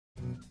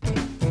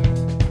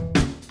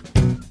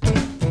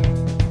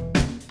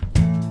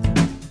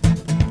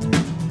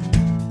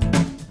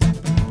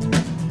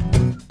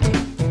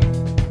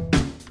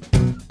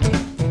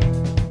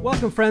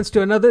Welcome, friends,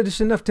 to another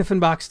edition of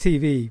Tiffin Box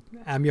TV.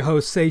 I'm your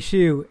host, Sei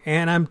Shu,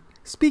 and I'm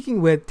speaking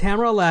with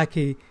Tamara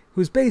Lackey,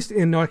 who's based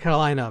in North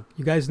Carolina.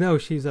 You guys know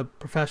she's a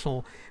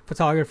professional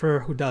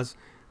photographer who does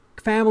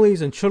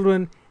families and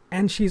children,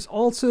 and she's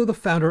also the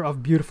founder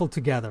of Beautiful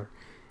Together.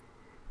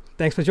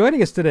 Thanks for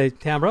joining us today,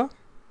 Tamara.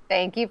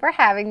 Thank you for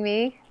having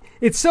me.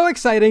 It's so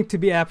exciting to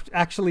be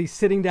actually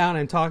sitting down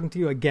and talking to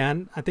you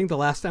again. I think the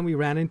last time we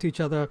ran into each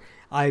other,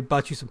 I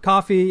bought you some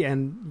coffee,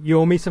 and you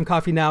owe me some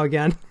coffee now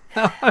again.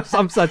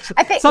 some such story.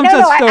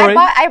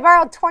 I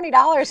borrowed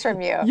 $20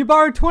 from you. You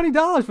borrowed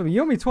 $20 from me.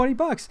 You owe me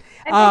 $20.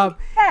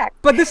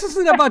 But this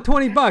isn't about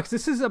 $20.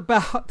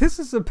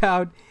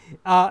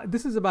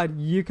 This is about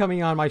you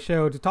coming on my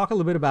show to talk a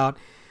little bit about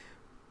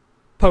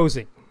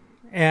posing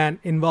and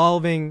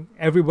involving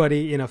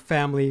everybody in a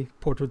family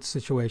portrait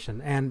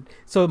situation. And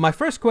so my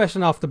first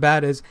question off the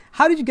bat is,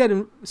 how did you get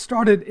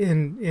started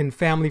in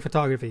family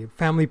photography,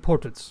 family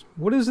portraits?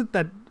 What is it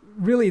that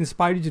really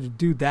inspired you to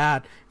do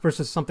that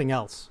versus something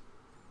else?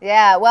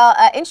 Yeah, well,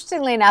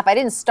 interestingly enough, I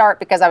didn't start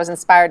because I was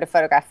inspired to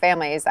photograph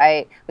families.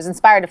 I was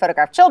inspired to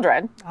photograph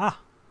children.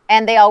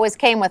 And they always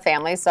came with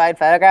families, so I'd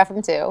photograph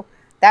them too.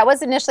 That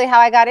was initially how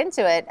I got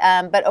into it.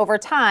 But over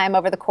time,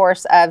 over the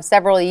course of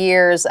several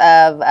years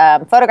of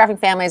photographing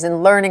families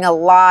and learning a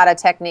lot of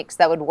techniques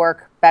that would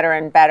work better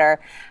and better,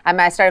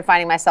 I started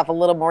finding myself a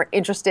little more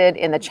interested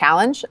in the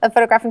challenge of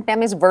photographing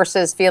families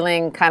versus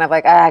feeling kind of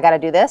like, I got to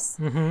do this.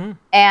 Mm-hmm.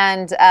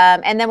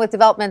 And then with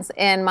developments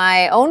in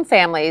my own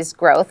family's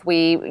growth,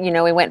 we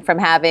went from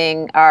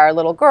having our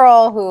little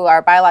girl,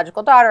 our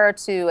biological daughter,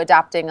 to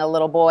adopting a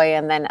little boy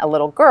and then a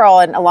little girl.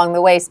 And along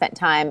the way, spent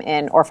time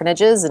in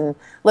orphanages and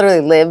literally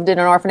lived in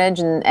an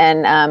orphanage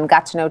and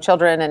got to know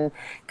children and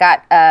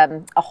got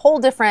a whole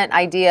different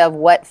idea of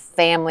what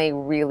family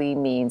really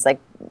means. Like,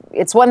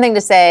 it's one thing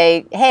to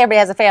say, hey, everybody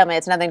has a family.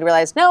 It's another thing to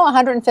realize, no,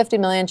 150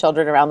 million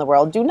children around the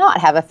world do not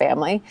have a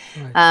family.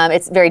 Right.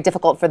 It's very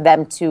difficult for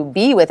them to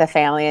be with a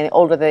family. And the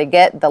older they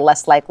get, the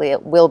less likely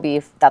it will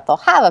be that they'll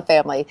have a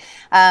family.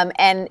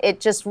 And it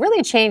just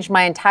really changed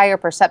my entire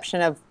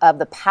perception of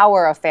the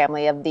power of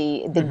family, of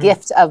the mm-hmm.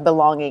 gift of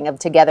belonging, of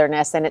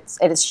togetherness. And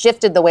it's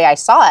shifted the way I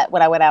saw it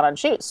when I went out on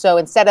shoots. So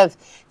instead of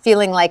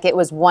feeling like it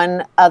was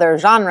one other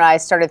genre, I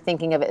started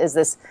thinking of it as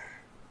this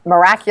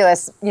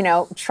miraculous,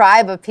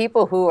 tribe of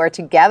people who are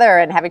together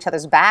and have each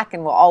other's back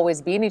and will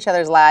always be in each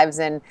other's lives.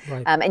 And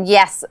right. And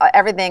yes,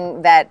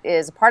 everything that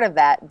is a part of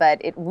that,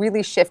 but it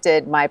really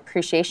shifted my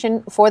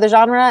appreciation for the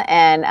genre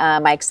and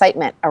my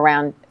excitement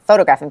around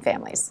photographing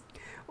families.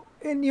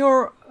 In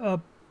your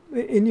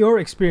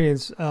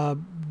experience,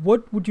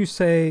 what would you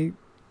say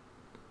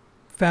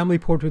family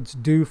portraits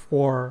do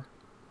for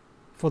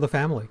the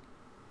family?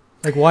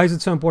 Like, why is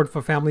it so important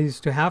for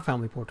families to have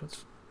family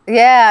portraits?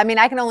 Yeah, I mean,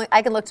 I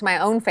can look to my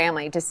own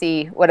family to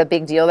see what a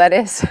big deal that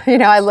is.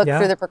 I look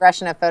through the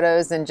progression of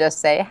photos and just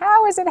say,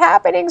 how is it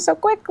happening so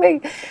quickly?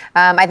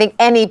 I think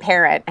any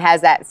parent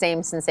has that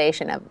same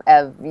sensation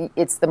of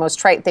it's the most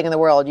trite thing in the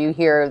world. You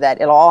hear that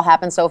it all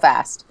happens so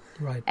fast.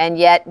 Right. And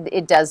yet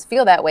it does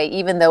feel that way,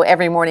 even though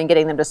every morning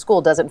getting them to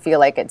school doesn't feel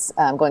like it's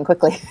going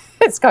quickly.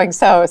 It's going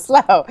so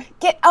slow.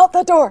 Get out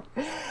the door.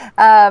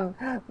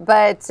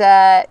 But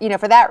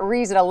for that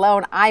reason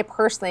alone, I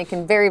personally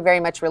can very, very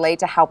much relate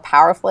to how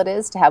powerful it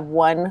is to have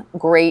one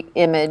great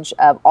image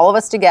of all of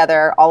us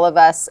together, all of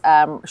us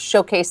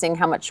showcasing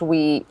how much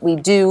we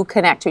do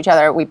connect to each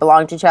other, we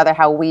belong to each other,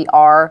 how we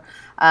are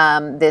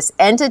this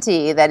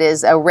entity that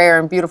is a rare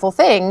and beautiful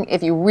thing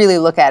if you really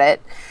look at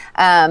it.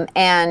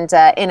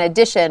 In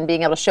addition,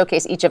 being able to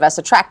showcase each of us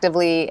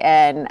attractively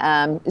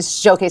and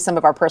showcase some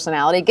of our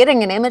personality.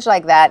 Getting an image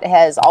like that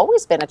has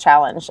always been a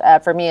challenge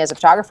for me as a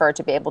photographer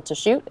to be able to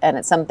shoot, and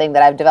it's something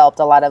that I've developed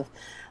a lot of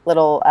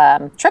little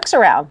tricks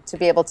around to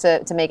be able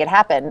to make it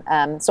happen.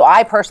 So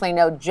I personally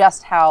know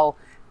just how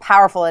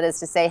powerful it is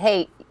to say,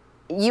 hey,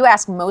 you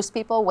ask most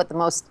people what the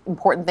most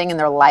important thing in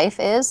their life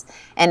is,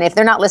 and if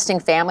they're not listing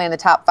family in the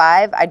top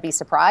 5, I'd be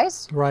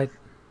surprised. Right.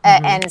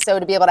 Mm-hmm. And so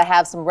to be able to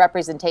have some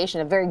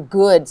representation, a very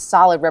good,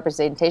 solid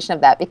representation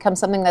of that, becomes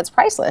something that's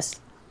priceless.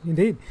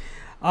 Indeed.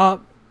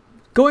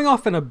 Going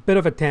off on a bit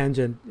of a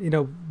tangent,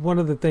 one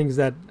of the things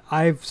that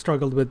I've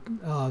struggled with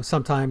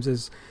sometimes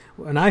is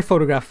when I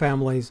photograph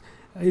families,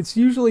 it's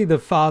usually the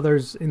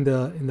fathers in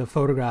the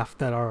photograph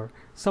that are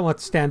somewhat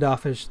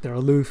standoffish, they're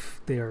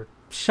aloof, they're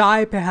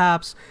shy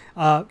perhaps.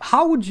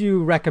 How would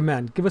you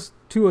recommend, give us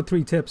 2 or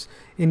 3 tips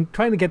in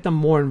trying to get them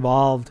more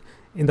involved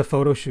in the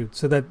photo shoot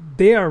so that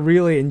they are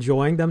really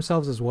enjoying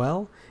themselves as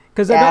well?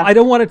 Because I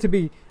don't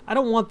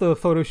want the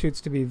photo shoots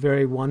to be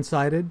very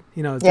one-sided.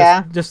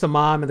 Just the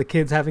mom and the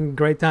kids having a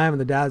great time and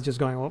the dad's just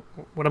going, well,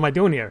 what am I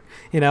doing here?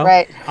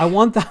 Right. I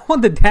want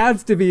the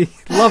dads to be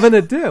loving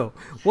it too.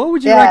 What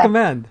would you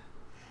recommend?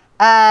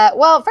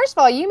 Well, first of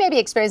all, you may be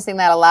experiencing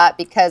that a lot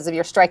because of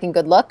your striking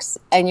good looks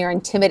and your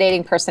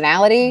intimidating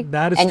personality.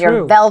 That is and true.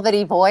 Your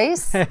velvety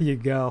voice. There you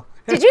go.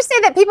 Did you say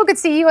that people could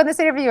see you on this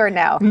interview or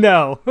no?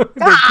 No. But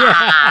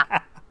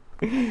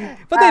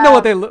they know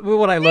what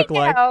I look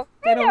like.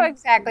 They know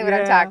exactly what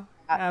I'm talking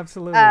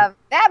Absolutely.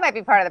 That might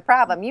be part of the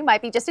problem. You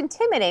might be just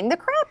intimidating the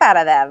crap out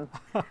of them.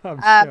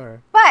 I'm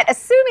sure. But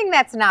assuming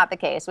that's not the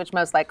case, which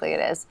most likely it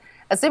is,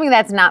 assuming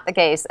that's not the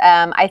case,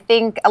 I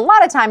think a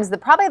lot of times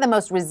probably the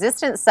most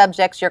resistant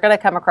subjects you're going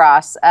to come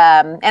across,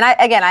 and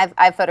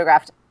I've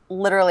photographed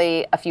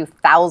literally a few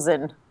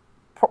thousand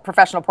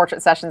professional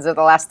portrait sessions of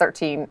the last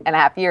 13 and a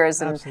half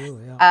years. And,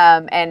 absolutely,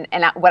 yeah. And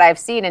what I've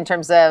seen in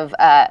terms of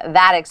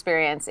that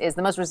experience is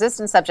the most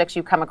resistant subjects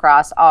you come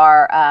across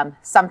are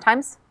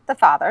sometimes the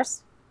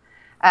fathers,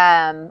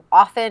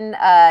 often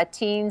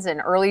teens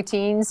and early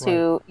teens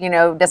who,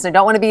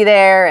 don't want to be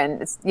there.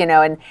 And,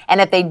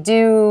 and if they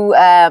do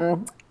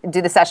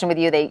the session with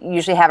you, they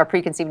usually have a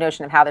preconceived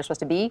notion of how they're supposed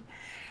to be.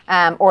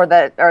 Or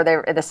the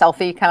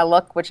selfie kind of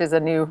look, which is a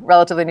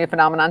relatively new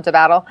phenomenon to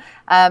battle.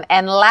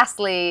 And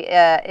lastly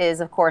is,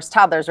 of course,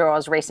 toddlers are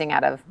always racing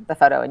out of the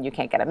photo and you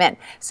can't get them in.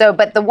 So,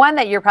 but the one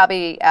that you're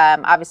probably,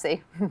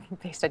 obviously,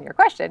 based on your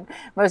question,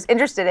 most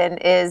interested in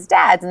is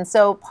dads. And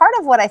so part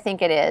of what I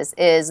think it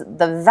is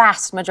the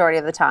vast majority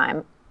of the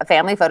time,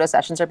 family photo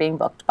sessions are being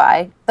booked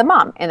by the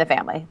mom in the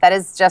family. That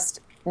is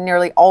just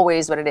nearly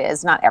always what it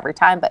is, not every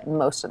time, but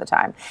most of the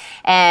time.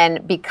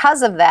 And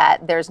because of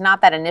that, there's not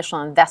that initial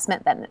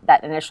investment,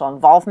 that initial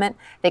involvement.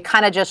 They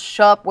kind of just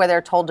show up where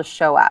they're told to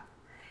show up.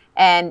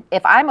 And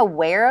if I'm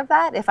aware of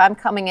that, if I'm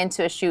coming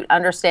into a shoot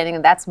understanding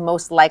that that's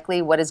most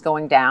likely what is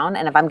going down,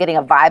 and if I'm getting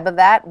a vibe of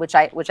that, which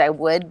I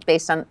would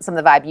based on some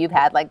of the vibe you've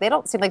had, like they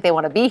don't seem like they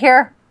want to be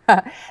here.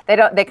 They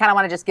kind of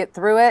want to just get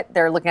through it.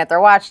 They're looking at their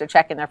watch, they're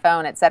checking their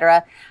phone,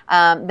 etc.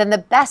 Then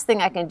the best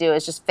thing I can do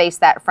is just face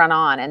that front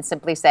on and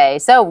simply say,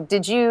 so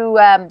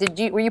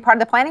were you part of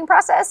the planning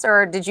process,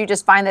 or did you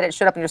just find that it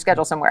showed up in your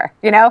schedule somewhere?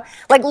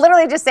 Like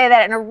literally just say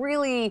that in a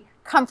really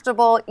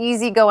comfortable,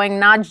 easygoing,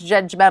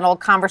 non-judgmental,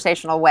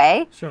 conversational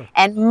way. Sure.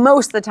 And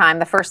most of the time,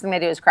 the first thing they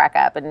do is crack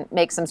up and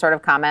make some sort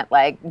of comment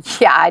like,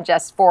 yeah, I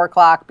just 4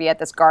 o'clock, be at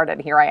this garden,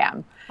 here I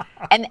am.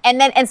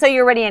 and so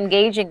you're already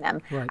engaging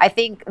them. Right. I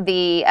think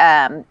the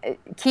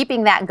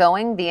keeping that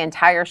going, the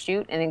entire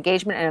shoot, and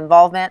engagement and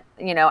involvement,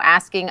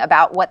 asking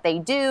about what they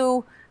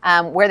do,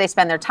 where they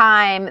spend their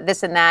time,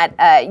 this and that.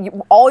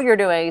 All you're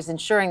doing is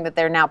ensuring that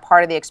they're now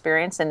part of the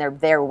experience and they're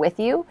there with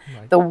you.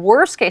 Right. The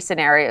worst case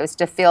scenario is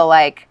to feel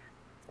like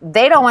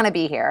they don't want to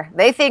be here.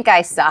 They think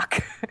I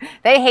suck.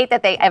 They hate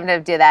that they have to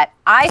do that.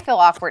 I feel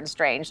awkward and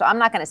strange, so I'm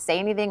not going to say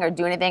anything or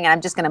do anything, and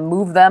I'm just going to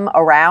move them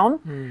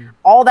around.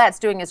 All that's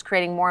doing is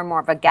creating more and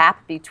more of a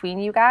gap between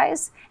you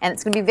guys, and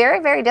it's going to be very,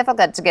 very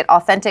difficult to get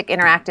authentic,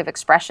 interactive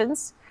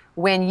expressions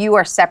when you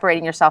are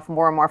separating yourself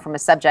more and more from a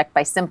subject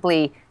by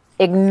simply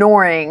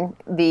ignoring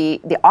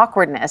the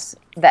awkwardness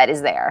that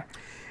is there.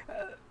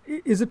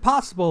 Is it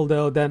possible,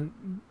 though,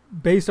 then,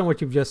 based on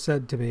what you've just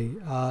said to me,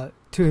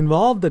 to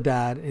involve the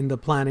dad in the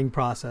planning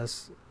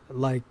process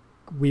like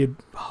we'd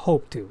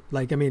hope to?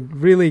 Like, I mean,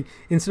 really,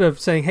 instead of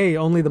saying, hey,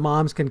 only the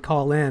moms can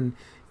call in,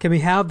 can we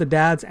have the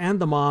dads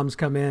and the moms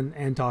come in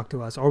and talk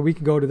to us? Or we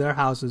can go to their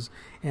houses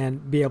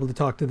and be able to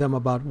talk to them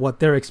about what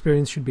their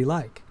experience should be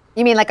like.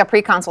 You mean like a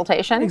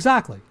pre-consultation?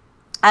 Exactly.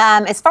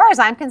 As far as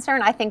I'm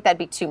concerned, I think that'd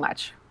be too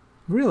much.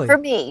 Really? For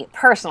me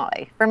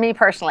personally,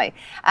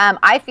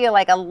 I feel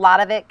like a lot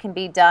of it can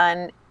be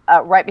done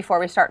right before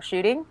we start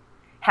shooting.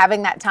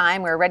 Having that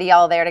time, we're already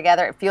all there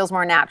together. It feels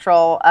more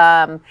natural.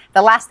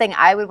 The last thing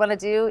I would want to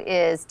do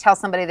is tell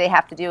somebody they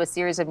have to do a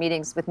series of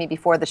meetings with me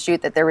before the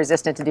shoot that they're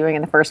resistant to doing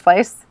in the first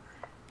place.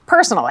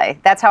 Personally,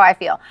 that's how I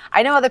feel.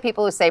 I know other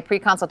people who say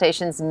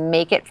pre-consultations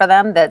make it for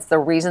them. That's the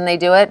reason they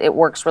do it. It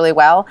works really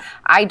well.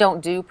 I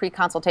don't do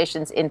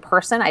pre-consultations in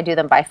person. I do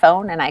them by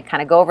phone, and I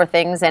kind of go over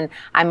things, and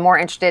I'm more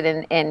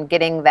interested in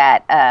getting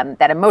that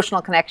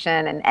emotional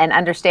connection and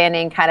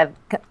understanding kind of,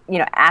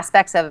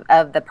 aspects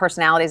of the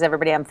personalities of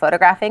everybody I'm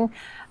photographing.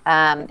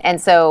 And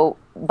so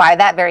by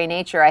that very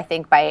nature, I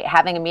think by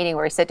having a meeting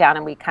where we sit down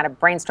and we kind of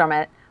brainstorm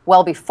it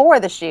well before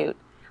the shoot,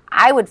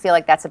 I would feel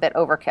like that's a bit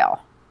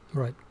overkill.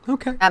 Right.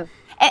 Okay. And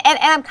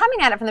I'm coming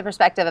at it from the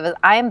perspective of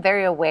I am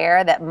very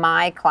aware that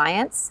my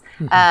clients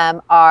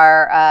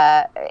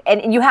are,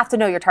 and you have to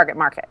know your target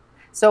market.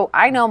 So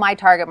I know my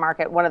target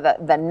market, one of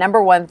the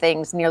number one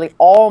things nearly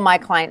all my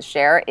clients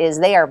share is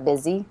they are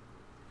busy.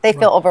 They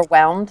feel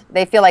overwhelmed.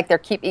 They feel like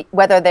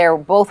whether they're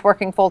both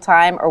working full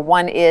time or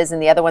one is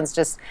and the other one's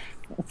just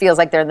feels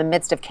like they're in the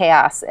midst of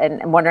chaos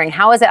and wondering,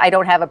 how is it I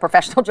don't have a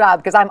professional job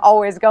because I'm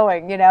always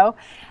going,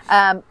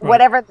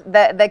 whatever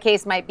the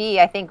case might be.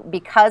 I think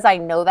because I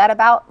know that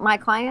about my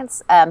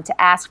clients, to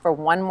ask for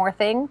one more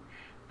thing,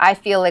 I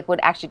feel like would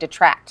actually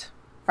detract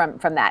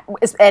from that.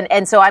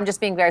 And so I'm just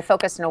being very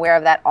focused and aware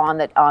of that on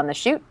the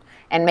shoot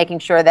and making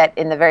sure that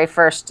in the very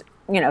first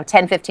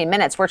 10, 15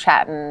 minutes, we're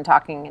chatting and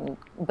talking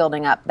and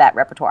building up that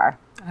repertoire.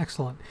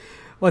 Excellent.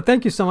 Well,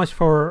 thank you so much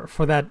for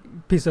that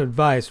piece of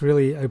advice.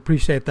 Really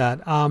appreciate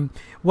that.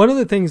 One of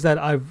the things that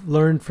I've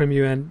learned from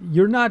you, and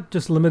you're not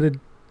just limited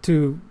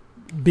to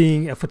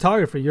being a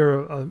photographer,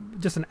 you're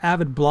just an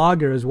avid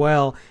blogger as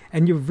well,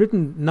 and you've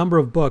written a number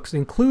of books,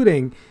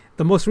 including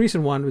the most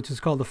recent one, which is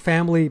called The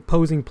Family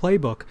Posing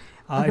Playbook.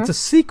 It's a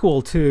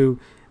sequel to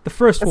The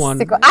first one.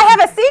 Sequel. I have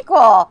a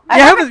sequel.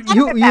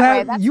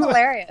 That's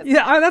hilarious.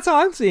 Yeah, that's how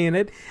I'm seeing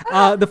it.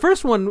 The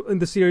first one in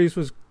the series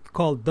was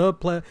called The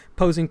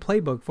Posing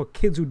Playbook for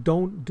Kids Who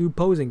Don't Do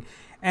Posing.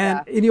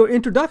 And in your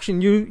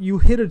introduction, you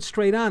hit it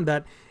straight on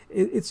that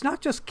it's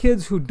not just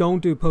kids who don't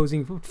do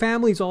posing.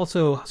 Families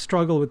also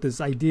struggle with this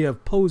idea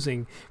of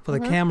posing for the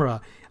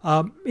camera.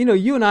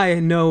 You and I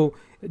know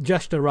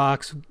Jeshta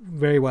Rocks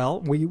very well.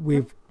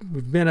 We've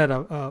been at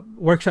a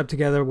workshop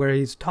together where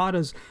he's taught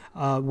us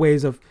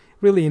ways of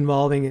really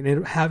involving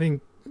and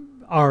having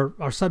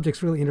our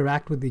subjects really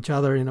interact with each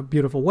other in a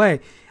beautiful way.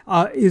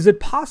 Is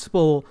it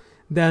possible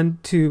then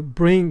to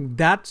bring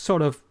that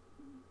sort of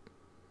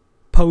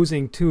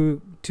posing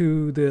to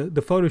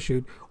the photo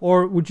shoot,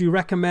 or would you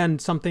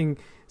recommend something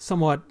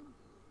somewhat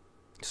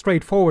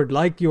straightforward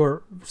like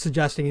you're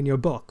suggesting in your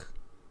book?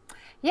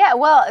 Yeah,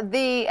 well,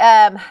 the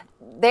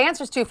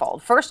answer is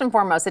twofold. First and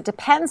foremost, it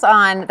depends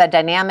on the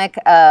dynamic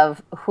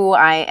of who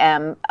I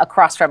am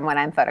across from when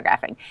I'm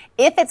photographing.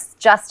 If it's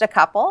just a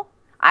couple,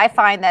 I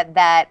find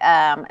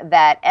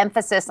that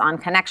emphasis on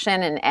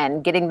connection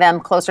and getting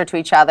them closer to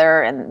each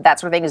other and that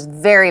sort of thing is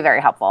very,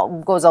 very helpful.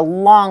 It goes a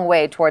long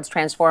way towards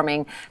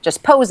transforming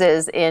just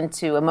poses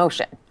into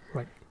emotion.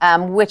 Right.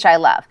 Which I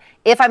love.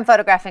 If I'm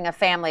photographing a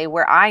family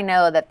where I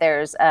know that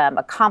there's a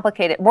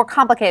more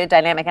complicated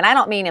dynamic, and I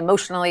don't mean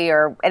emotionally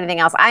or anything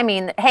else, I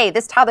mean, hey,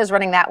 this toddler's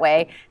running that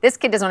way, this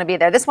kid doesn't want to be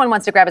there, this one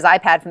wants to grab his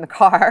iPad from the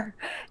car,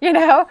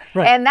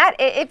 Right. And that,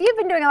 if you've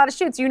been doing a lot of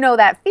shoots, you know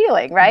that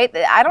feeling, right?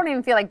 I don't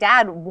even feel like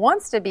dad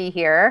wants to be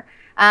here,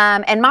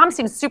 and mom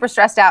seems super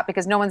stressed out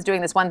because no one's doing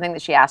this one thing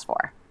that she asked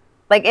for.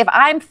 Like if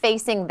I'm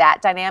facing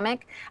that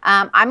dynamic,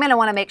 I'm going to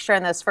want to make sure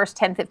in those first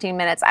 10, 15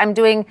 minutes, I'm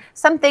doing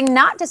something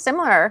not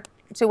dissimilar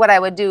to what I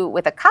would do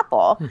with a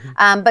couple,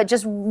 but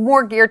just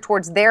more geared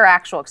towards their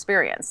actual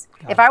experience.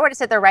 If I were to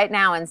sit there right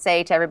now and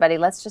say to everybody,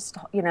 let's just,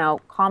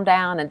 calm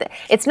down, and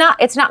it's not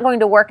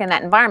going to work in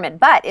that environment.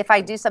 But if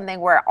I do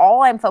something where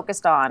all I'm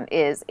focused on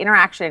is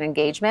interaction and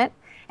engagement,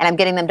 and I'm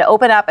getting them to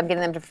open up, I'm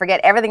getting them to forget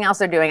everything else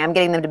they're doing, I'm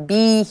getting them to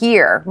be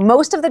here.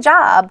 Most of the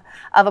job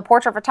of a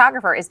portrait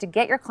photographer is to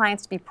get your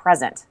clients to be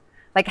present.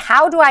 Like,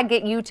 how do I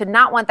get you to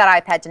not want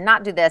that iPad, to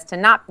not do this, to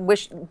not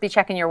be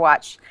checking your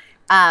watch?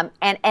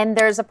 And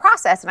there's a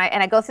process, and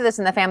I go through this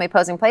in the Family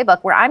Posing Playbook,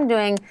 where I'm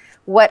doing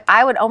what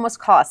I would almost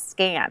call a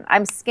scan.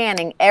 I'm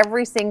scanning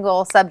every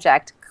single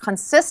subject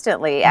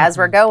consistently as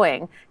we're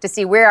going to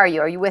see, where are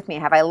you? Are you with me?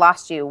 Have I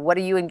lost you? What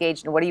are you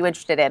engaged in? What are you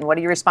interested in? What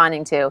are you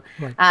responding to?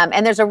 Right.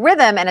 And there's a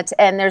rhythm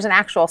and there's an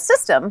actual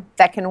system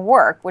that can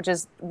work, which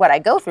is what I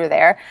go through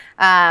there.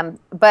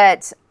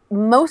 But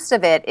most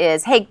of it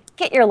is, hey,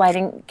 get your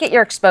lighting, get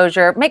your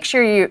exposure, make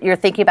sure you're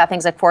thinking about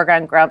things like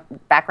foreground,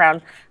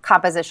 background,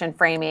 composition,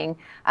 framing.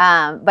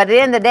 But at the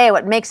end of the day,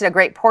 what makes it a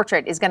great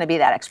portrait is going to be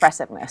that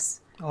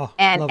expressiveness. Oh,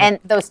 and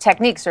those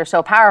techniques are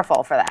so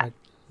powerful for that. Right.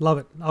 Love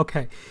it.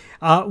 Okay.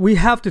 We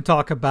have to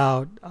talk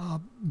about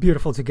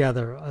Beautiful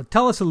Together.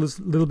 Tell us a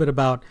little bit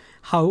about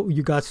how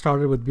you got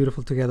started with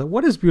Beautiful Together.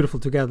 What is Beautiful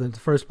Together in the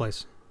first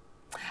place?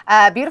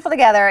 Beautiful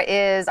Together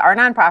is our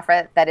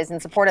nonprofit that is in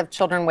support of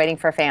children waiting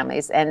for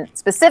families. And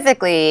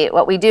specifically,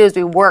 what we do is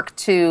we work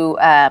to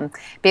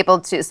be able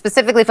to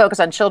specifically focus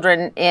on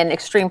children in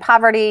extreme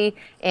poverty,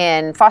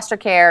 in foster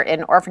care,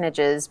 in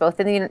orphanages,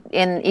 both in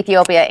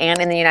Ethiopia and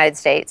in the United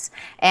States.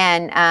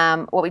 And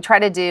what we try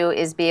to do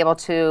is be able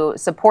to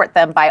support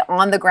them by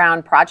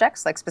on-the-ground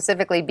projects, like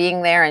specifically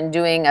being there and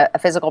doing a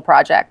physical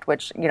project,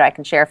 which I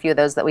can share a few of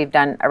those that we've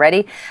done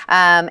already.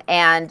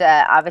 And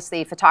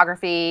obviously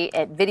photography,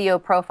 and video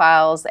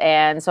profiles,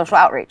 and social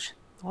outreach.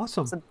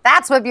 Awesome. So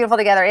that's what Beautiful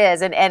Together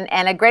is. And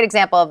a great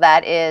example of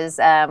that is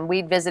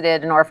we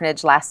visited an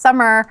orphanage last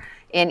summer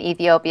in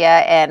Ethiopia,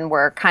 and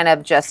we're kind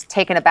of just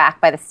taken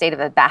aback by the state of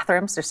the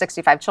bathrooms. There's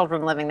 65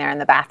 children living there,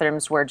 and the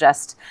bathrooms were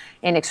just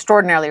in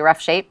extraordinarily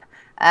rough shape.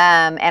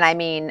 And I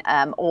mean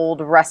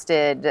old,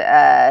 rusted,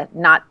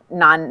 not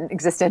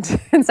non-existent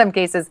in some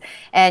cases.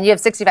 And you have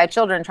 65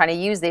 children trying to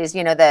use these.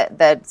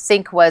 The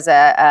sink was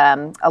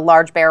a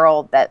large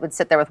barrel that would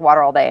sit there with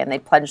water all day, and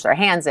they'd plunge their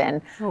hands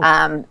in.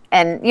 Oh.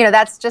 And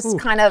that's just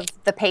kind of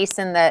the pace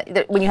and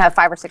when you have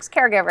 5 or 6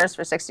 caregivers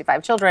for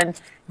 65 children,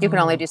 you can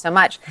only do so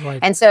much. Right.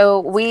 And so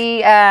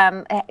we,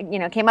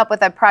 came up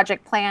with a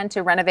project plan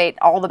to renovate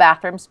all the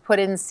bathrooms, put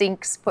in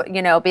sinks, be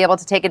able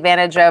to take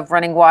advantage of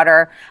running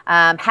water,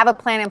 have a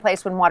plan in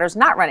place when water's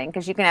not running,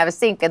 because you can have a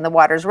sink and the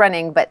water's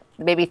running, but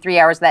maybe 3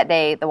 hours that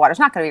day the water's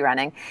not going to be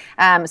running.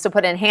 So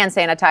put in hand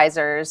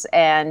sanitizers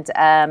and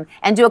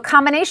do a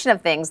combination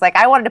of things. Like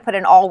I wanted to put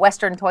in all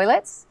Western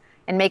toilets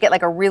and make it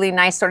like a really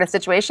nice sort of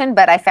situation,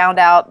 but I found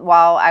out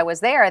while I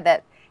was there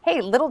that, hey,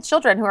 little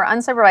children who are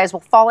unsupervised will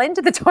fall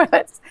into the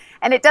toilets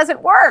and it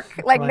doesn't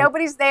work. Like right.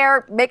 nobody's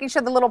there making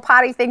sure the little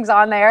potty thing's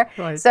on there.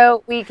 Right.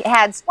 So we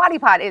had squatty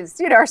potties,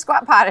 or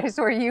squat potties,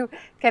 where you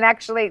can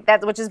actually,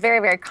 which is very,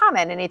 very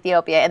common in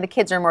Ethiopia, and the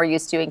kids are more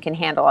used to and can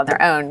handle on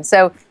their own.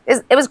 So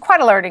it was quite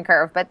a learning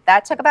curve, but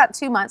that took about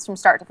 2 months from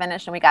start to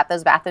finish, and we got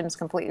those bathrooms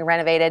completely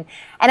renovated.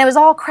 And it was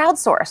all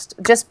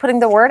crowdsourced, just putting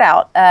the word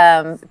out.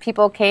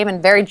 People came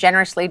and very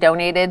generously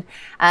donated.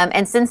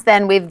 And since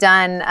then, we've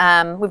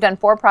done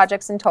 4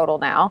 projects in total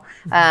now.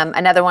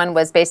 Another one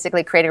was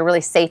basically creating a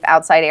really safe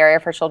outside area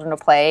for children to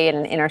play in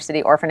an inner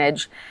city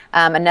orphanage.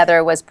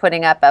 Another was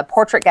putting up a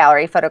portrait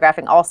gallery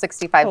photographing all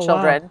 65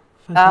 children.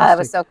 Wow. It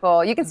was so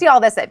cool. You can see all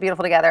this at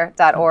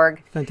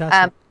beautifultogether.org.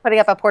 Fantastic. Putting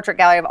up a portrait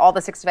gallery of all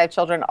the 65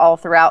 children all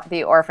throughout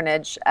the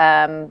orphanage.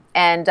 And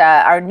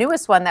our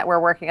newest one that we're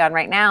working on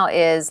right now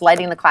is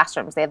lighting the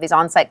classrooms. They have these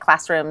on-site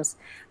classrooms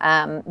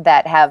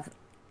that have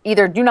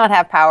either do not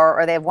have power,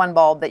 or they have one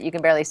bulb that you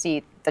can barely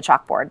see the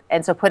chalkboard.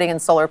 And so putting in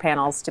solar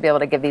panels to be able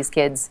to give these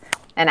kids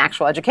an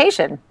actual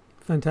education.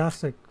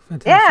 Fantastic.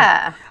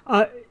 Yeah.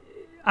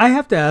 I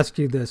have to ask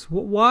you this.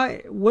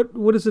 Why?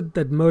 What is it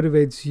that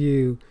motivates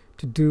you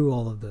to do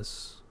all of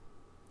this?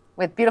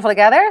 With Beautiful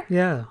Together?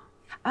 Yeah.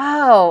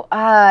 Oh,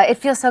 it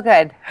feels so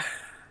good.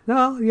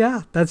 No,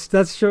 yeah, that's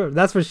sure.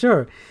 That's for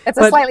sure. It's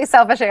a slightly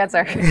selfish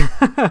answer.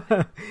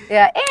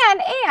 Yeah,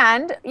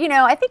 and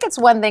I think it's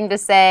one thing to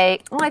say,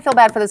 "Oh, I feel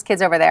bad for those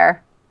kids over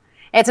there."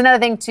 It's another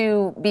thing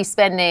to be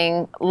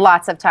spending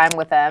lots of time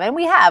with them. And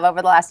we have,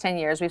 over the last 10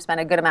 years, we've spent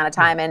a good amount of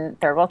time in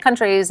third world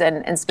countries,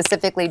 and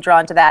specifically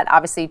drawn to that.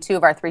 Obviously, 2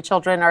 of our 3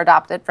 children are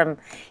adopted from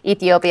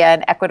Ethiopia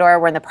and Ecuador.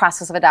 We're in the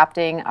process of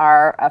adopting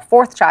our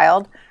 4th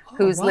child,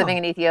 who's living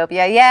in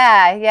Ethiopia.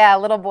 Yeah, a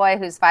little boy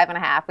who's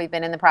 5.5. We've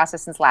been in the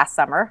process since last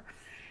summer.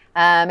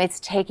 It's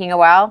taking a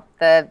while.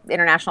 The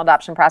international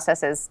adoption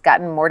process has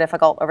gotten more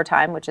difficult over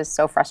time, which is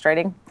so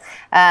frustrating,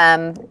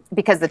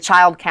 because the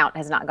child count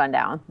has not gone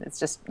down. It's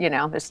just,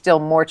 there's still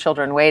more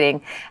children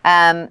waiting.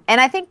 And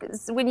I think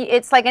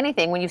it's like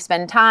anything, when you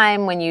spend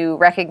time, when you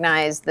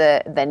recognize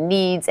the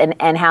needs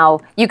and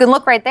how you can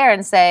look right there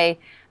and say,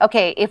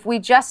 okay, if we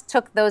just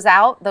took those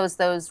out,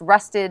 those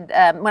rusted,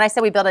 when I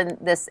said we built in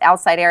this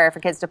outside area for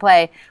kids to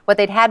play, what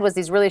they'd had was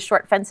these really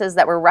short fences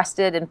that were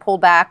rusted and pulled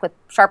back with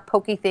sharp,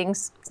 pokey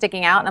things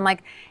sticking out. And I'm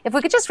like, if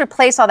we could just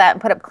replace all that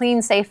and put up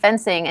clean, safe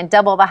fencing and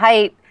double the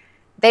height,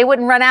 they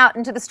wouldn't run out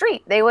into the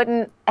street. They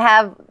wouldn't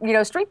have,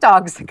 street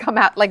dogs come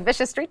out, like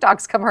vicious street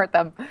dogs come hurt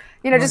them.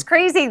 Just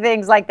crazy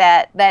things like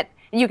that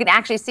you can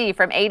actually see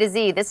from A to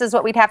Z. This is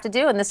what we'd have to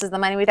do, and this is the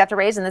money we'd have to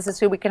raise, and this is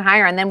who we can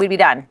hire, and then we'd be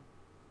done.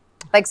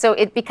 Like, so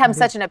it becomes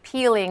such an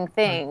appealing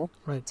thing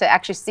to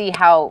actually see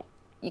how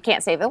you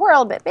can't save the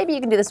world, but maybe you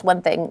can do this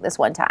one thing this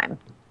one time.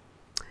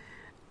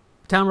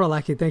 Tamara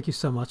Lackey, thank you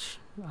so much.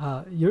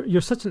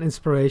 You're such an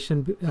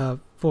inspiration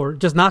for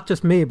not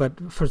just me,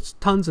 but for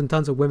tons and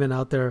tons of women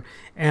out there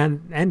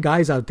and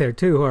guys out there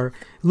too, who are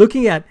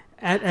looking at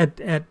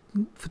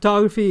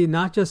photography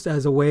not just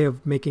as a way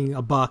of making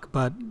a buck,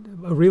 but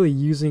really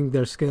using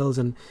their skills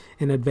in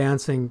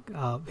advancing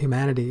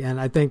humanity. And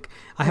I think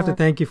I have to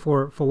thank you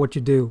for what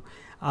you do.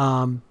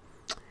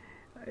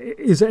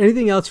 Is there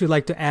anything else you'd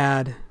like to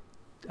add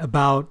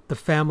about the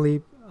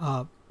family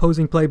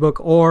posing playbook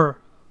or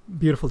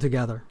Beautiful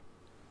Together?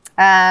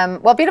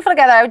 Well, Beautiful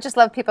Together, I would just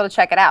love people to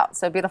check it out.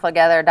 So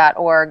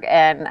beautifultogether.org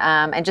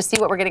and just see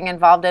what we're getting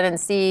involved in, and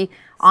see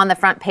on the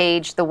front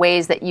page the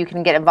ways that you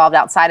can get involved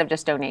outside of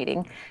just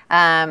donating.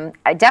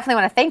 I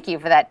definitely want to thank you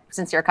for that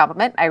sincere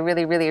compliment. I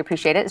really, really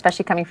appreciate it,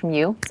 especially coming from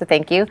you. So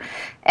thank you.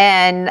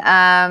 And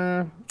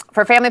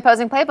for Family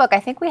Posing Playbook,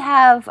 I think we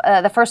have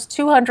the first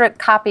 200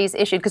 copies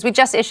issued, because we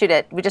just issued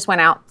it. We just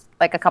went out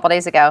like a couple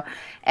days ago.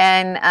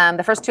 And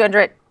the first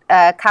 200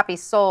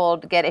 copies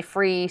sold get a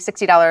free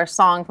 $60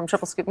 song from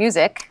Triple Scoop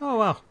Music. Oh,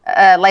 wow.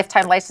 A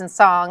lifetime licensed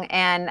song.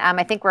 And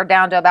I think we're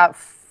down to about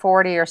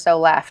 40 or so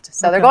left.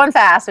 So they're going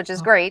fast, which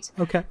is great.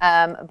 Okay.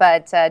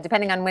 But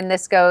depending on when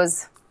this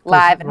goes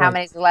live and how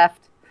many's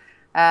left,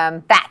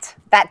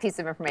 that piece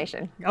of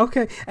information.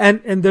 Okay.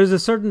 And there's a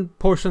certain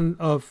portion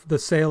of the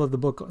sale of the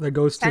book that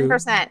goes to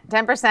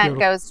 10%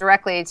 goes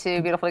directly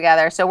to Beautiful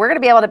Together. So we're going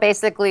to be able to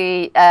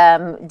basically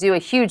do a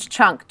huge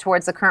chunk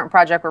towards the current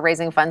project we're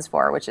raising funds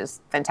for, which is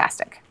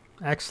fantastic.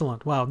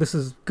 Excellent. Wow, this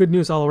is good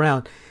news all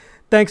around.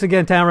 Thanks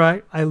again,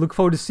 Tamara. I look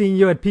forward to seeing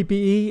you at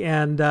PPE,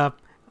 and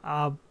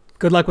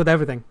good luck with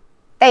everything.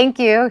 Thank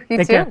you. You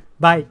Take too. care.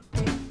 Bye.